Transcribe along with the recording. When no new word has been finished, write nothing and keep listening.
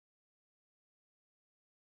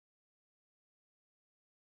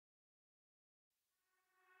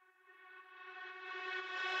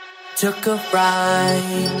Took a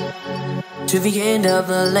ride to the end of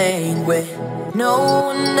the lane where no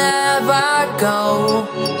one ever go.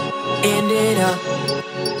 Ended up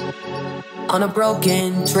on a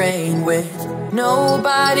broken train with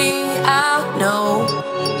nobody I know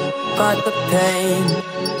but the pain.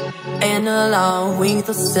 And along we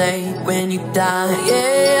the same when you die.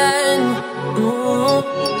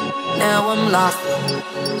 Now I'm lost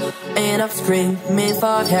and I'm screaming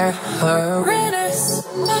for her. Readers,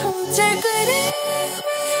 take it in.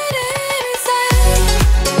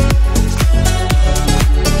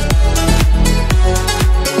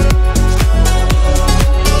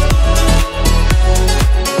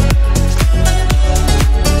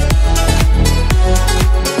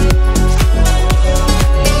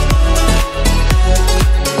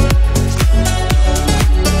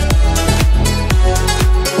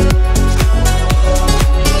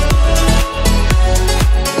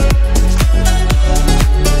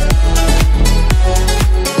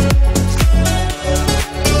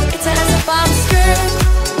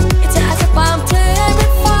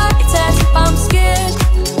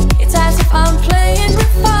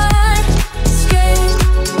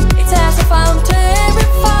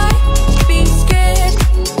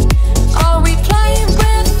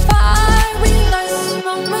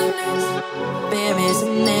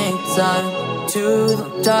 To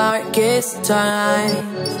the darkest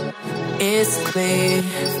times, it's clear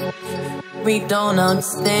we don't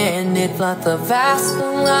understand it, but the vast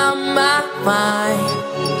on my mind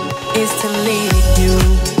is to leave you.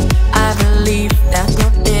 I believe that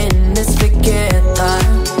we're in this together.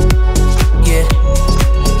 Yeah,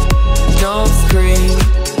 don't scream.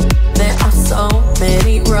 There are so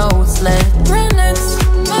many roads left. Relax,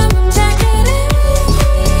 take it in.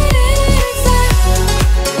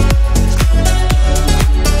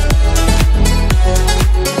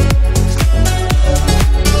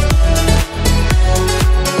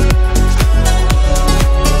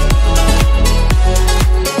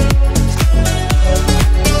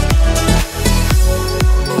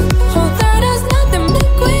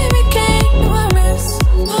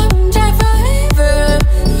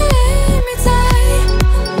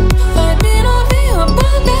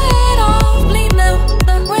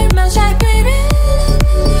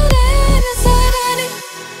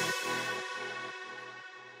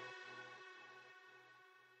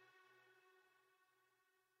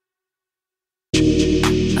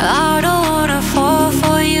 I don't wanna fall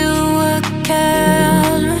for you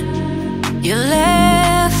again. You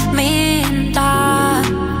left me in dark.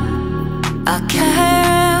 I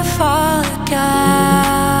can't fall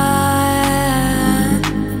again.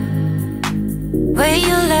 Where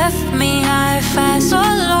you left me, I felt so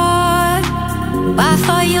lost. I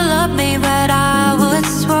thought you loved me, but I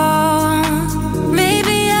was wrong.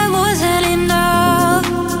 Maybe I wasn't enough.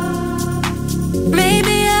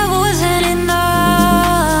 Maybe I wasn't enough.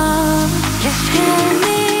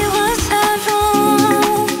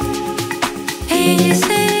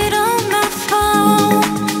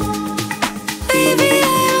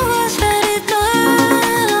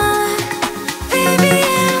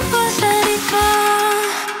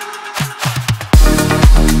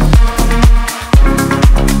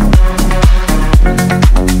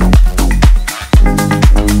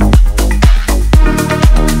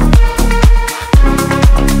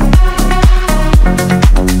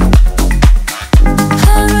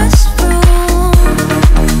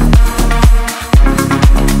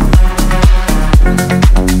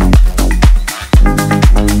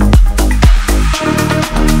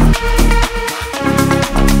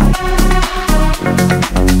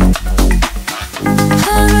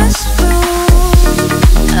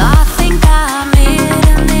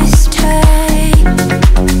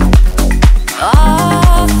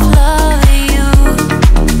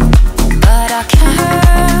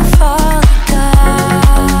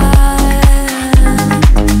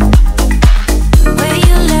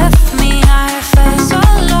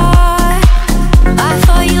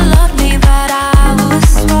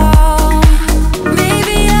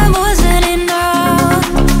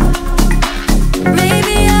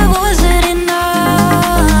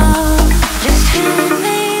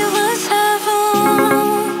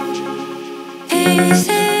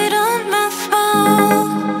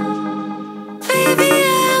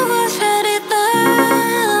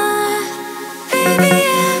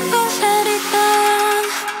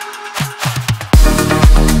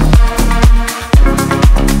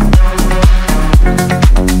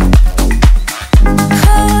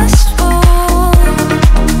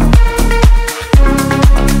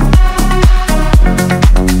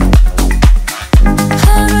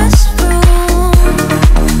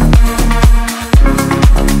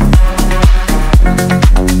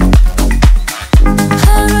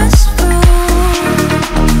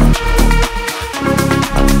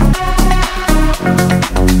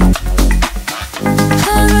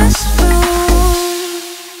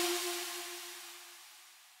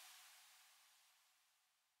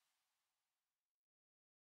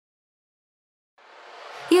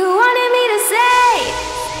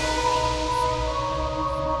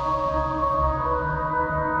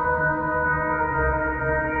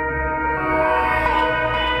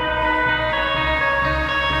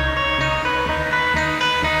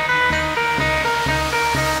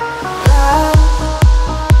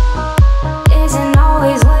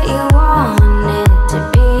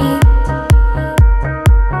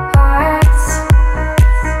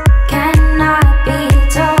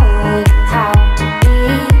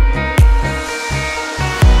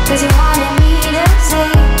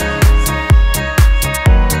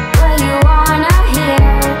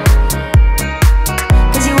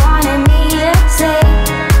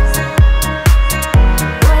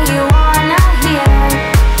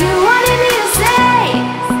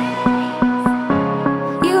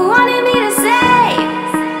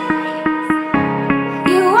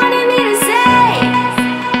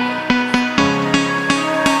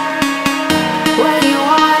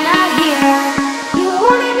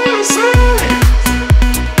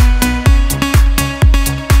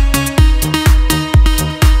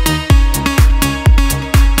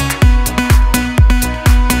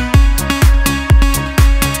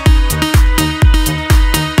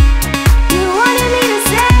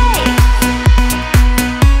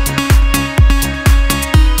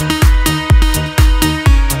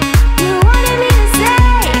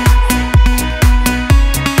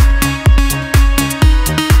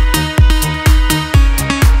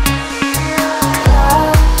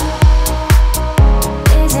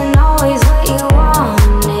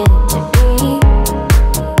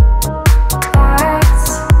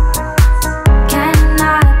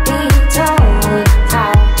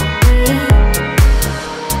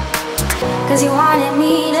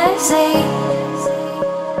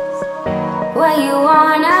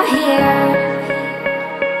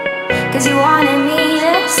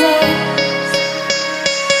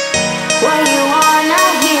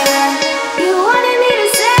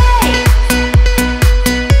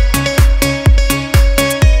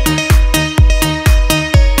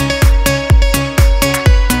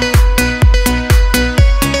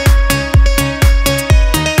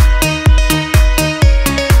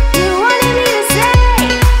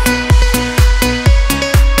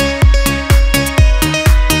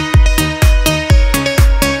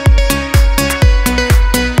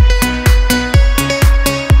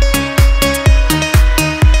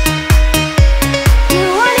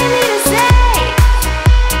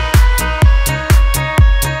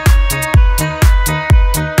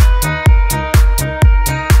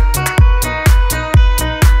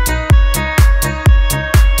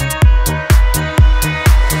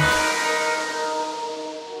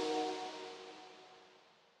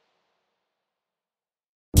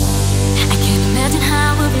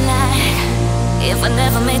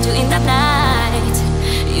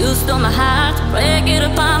 stole my heart, break it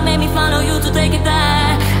apart, made me follow you to take it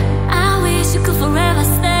back. I wish you could forever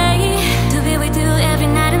stay, to be with you every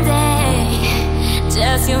night and day.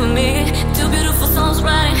 Just you and me, two beautiful souls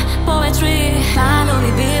writing poetry. Follow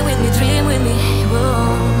me, be with me, dream with me.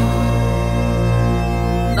 Whoa.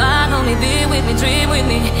 Follow me, be with me, dream with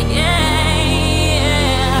me. Yeah.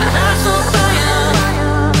 My heart's on fire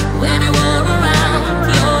when you are around.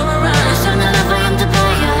 You're around. You shine the love, I am the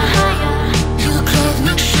fire. You clothe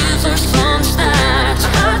me, shivers from the start. My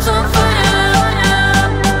heart's on fire.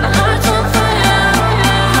 My heart's on fire.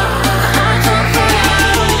 My heart's on fire.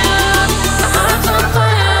 My heart's on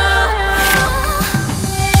fire.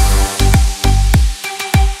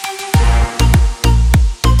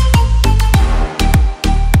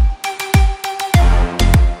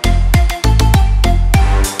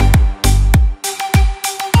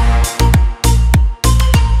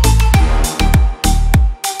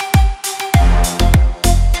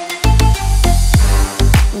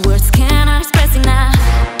 Words cannot express enough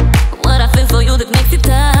what I feel for you that makes it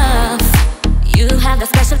tough. You have that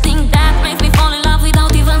special thing that makes me fall in love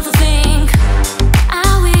without even to think. I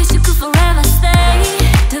wish you could forever stay,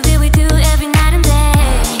 to be with you every night and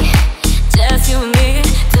day. Just you and me,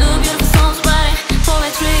 two beautiful souls writing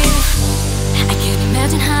poetry. I can't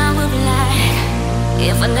imagine how it would be like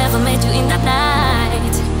if I never met you in that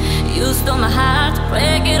night. You stole my heart,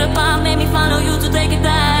 break it apart, made me follow you to take it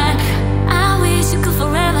back. I wish you could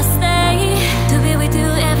forever stay, to be with you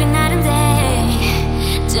every night and day.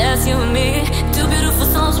 Just you and me, two beautiful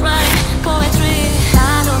souls writing poetry.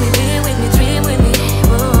 Follow me, be with me, dream with me.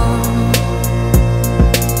 Whoa.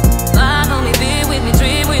 Follow me, be with me,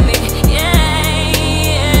 dream with me. Yeah.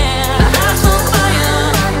 My heart's on fire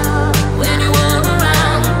when you are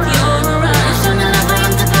around. You're around. You shine the love, I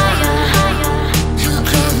am the fire. You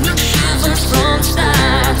clothe me, shivers from the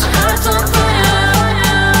start. My heart's on fire.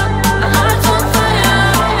 My heart's on fire.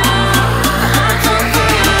 My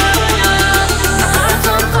heart's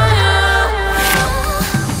on fire. My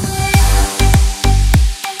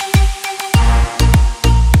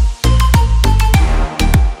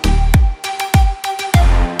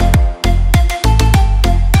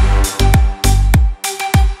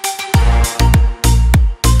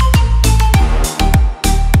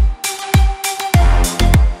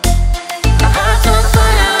heart's on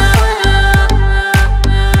fire.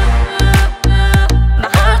 My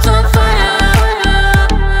heart's on fire. My heart's on fire.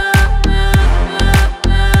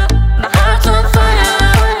 My heart's on fire.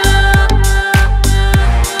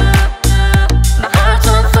 My heart's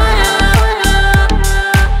on fire.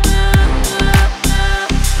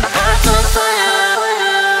 My heart's on fire.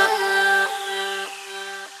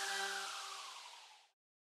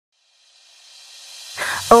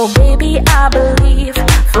 Oh baby, I believe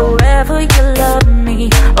forever you love me.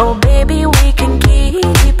 Oh baby, we can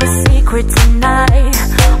keep a secret tonight.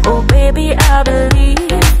 Oh baby, I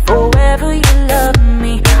believe forever you love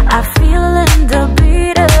me. I feel in the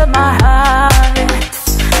beat of my heart.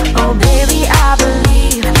 Oh baby, I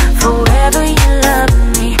believe forever you love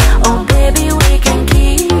me. Oh baby, we can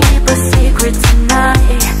keep a secret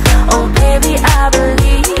tonight. Oh baby, I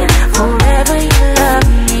believe forever you love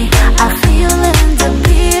me. I feel in the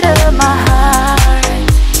beat of my heart.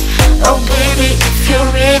 Oh baby, if you're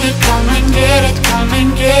ready, come and get it, come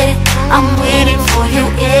and get it. I'm waiting for you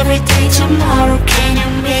every day. Tomorrow, can you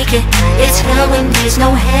make it? It's hell when there's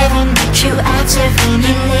no heaven. Meet you at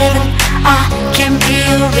 7-Eleven. I can be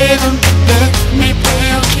your rhythm. Let me play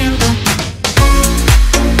your kingdom.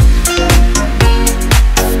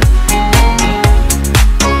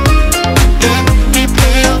 Let me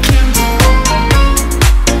play your kingdom.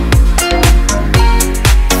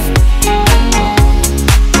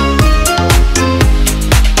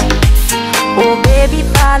 Oh baby,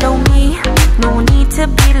 follow me, no need to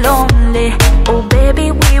be lonely. Oh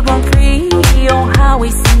baby, we run free on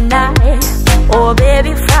highways tonight. Oh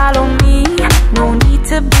baby, follow me, no need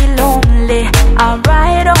to be lonely. I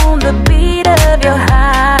ride on the beat of your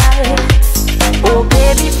heart. Oh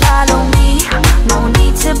baby, follow me, no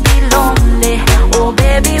need to be lonely. Oh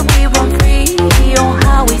baby, we run free on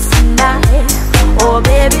highways tonight. Oh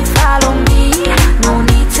baby, follow me, no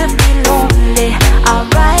need to be lonely. I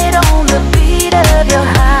ride on the beat of your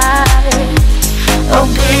heart. Oh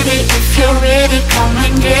baby, if you're ready, come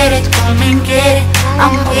and get it, come and get it.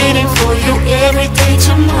 I'm waiting for you every day.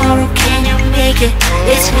 Tomorrow, can you make it?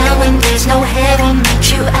 It's hell when there's no heaven.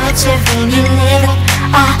 Meet you at 7-Eleven.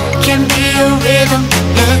 I can be your rhythm.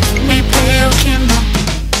 Let me play your kingdom.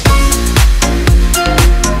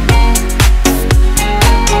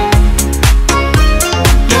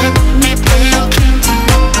 Let me play your kingdom.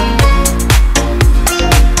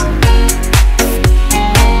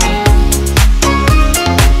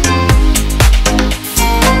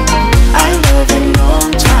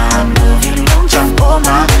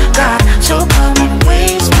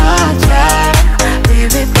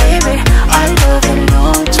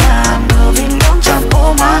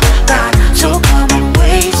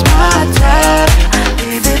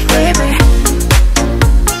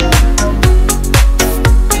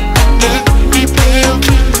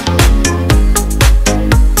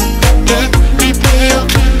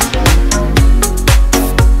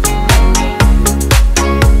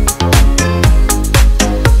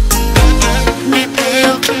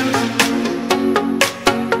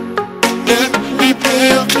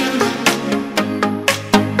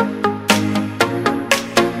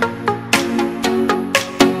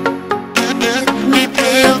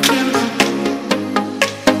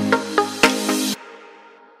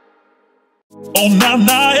 Oh, nah,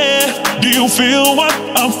 nah, yeah. Do you feel what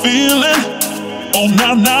I'm feeling? Oh,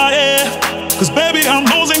 nah, nah, yeah. Cause baby, I'm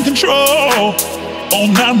losing control. Oh,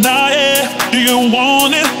 nah, nah, yeah. Do you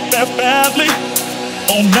want it that badly?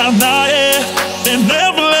 Oh, nah, nah, yeah. Then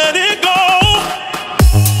never let it go.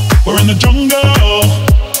 We're in the jungle,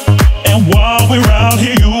 and while we're out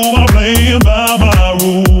here, you are playing by my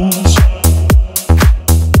rules.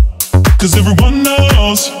 Cause everyone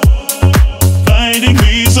knows fighting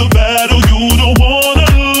me's a battle you don't wanna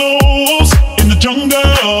lose. In the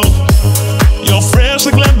jungle, you're fresh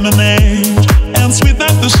like lemonade and sweet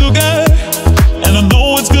like the sugar. And I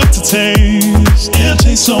know it's good to taste. It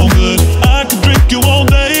tastes so good. I could drink you all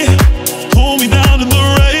day. Pull me down in the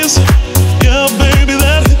race. Yeah, baby,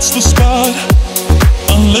 that hits the spot.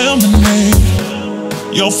 A lemonade.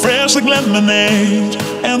 You're fresh like lemonade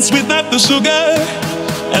and sweet like the sugar.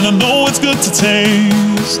 And I know it's good to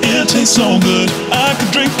taste. It tastes so good. I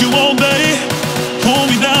could drink you all day. Pull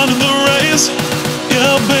me down in the race.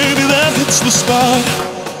 Yeah, baby, that hits the spot.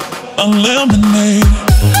 A lemonade.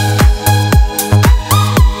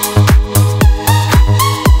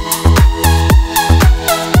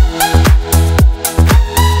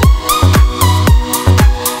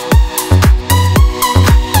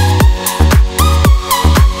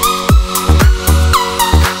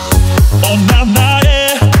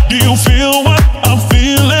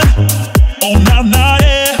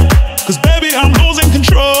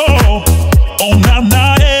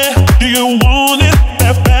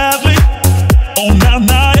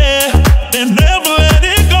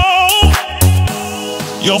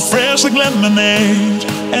 Lemonade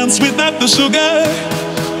and sweet like the sugar.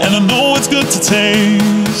 And I know it's good to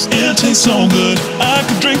taste. It tastes so good. I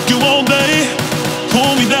could drink you all day.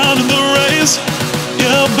 Pull me down in the race.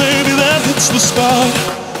 Yeah, baby, that hits the spot.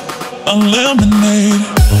 A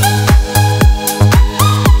lemonade.